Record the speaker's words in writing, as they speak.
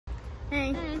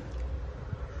Hey. Hey.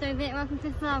 So welcome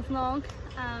to the vlog.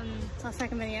 It's our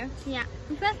second video. Yeah.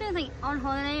 The first video was like on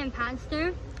holiday in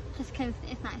Padstow, just because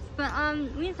it's nice. But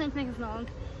we decided to make a vlog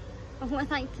of what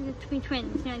it's like to be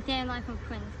twins, you know, day in life of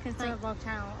twins. Cause, It's like, a vlog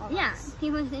channel of yeah, us.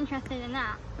 people are just interested in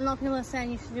that. A lot of people are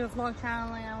saying you should do a vlog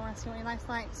channel and I want to see what your life's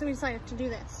like. So we decided to do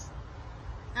this.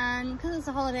 And because it's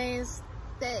the holidays,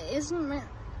 there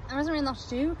wasn't really enough to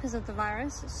do because of the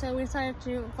virus. So we decided to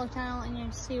do a vlog channel and you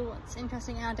see what's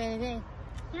interesting in our day to day.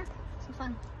 Yeah, it's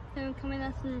fun. So come with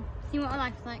us and see what our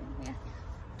life's like, I guess.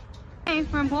 Okay,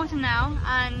 we're in Porton now,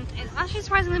 and it's actually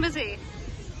surprisingly busy.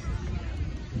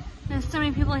 There's so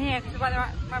many people here because we're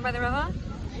right by the river.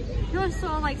 People are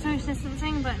sort of like social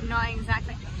distancing, but not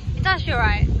exactly. It's actually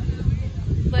alright,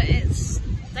 but it's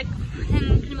like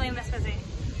couldn't believe this busy.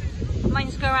 Might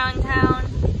just go around town,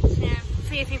 you know,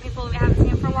 see a few people we haven't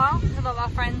seen for a while. Some of our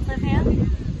friends live here.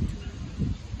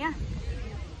 Yeah.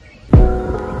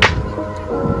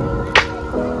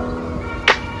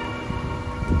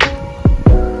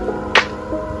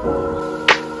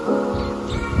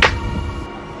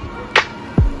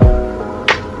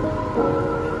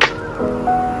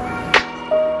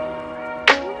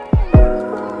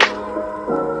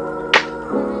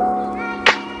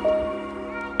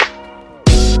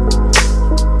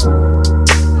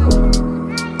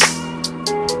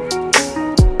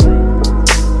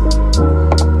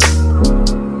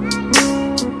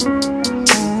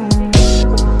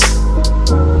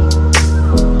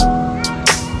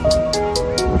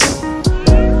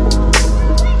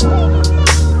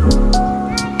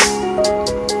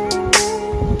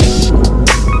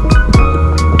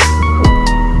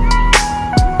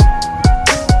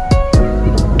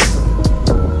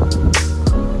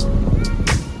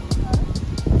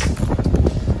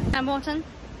 Porton,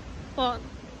 bought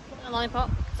a lollipop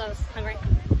because I was hungry.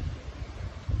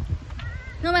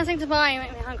 Not my thing to buy, you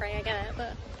make me hungry, I get it,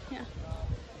 but yeah.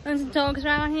 There's some dogs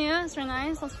around here, it's really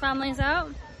nice, lots of families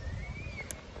out.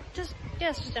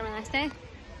 Yeah, it's just a really nice day.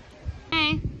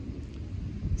 Hey,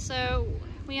 so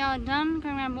we are done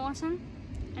going around Porton,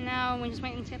 and now we're just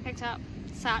waiting to get picked up,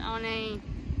 sat on a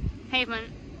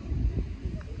pavement.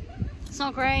 It's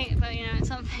not great, but you know, it's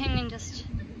something, and just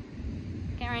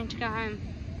get ready to go home.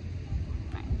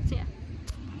 See ya.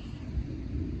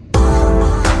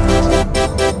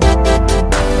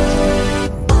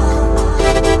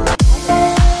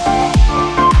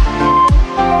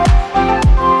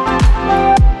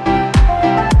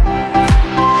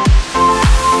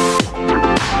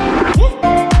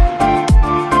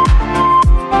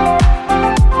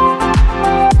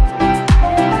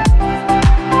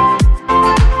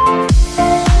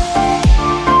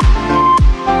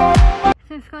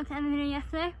 So we forgot to end the video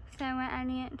yesterday, so we're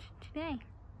ending it today.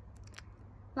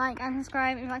 Like and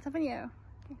subscribe if you liked the video.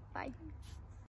 Okay, bye.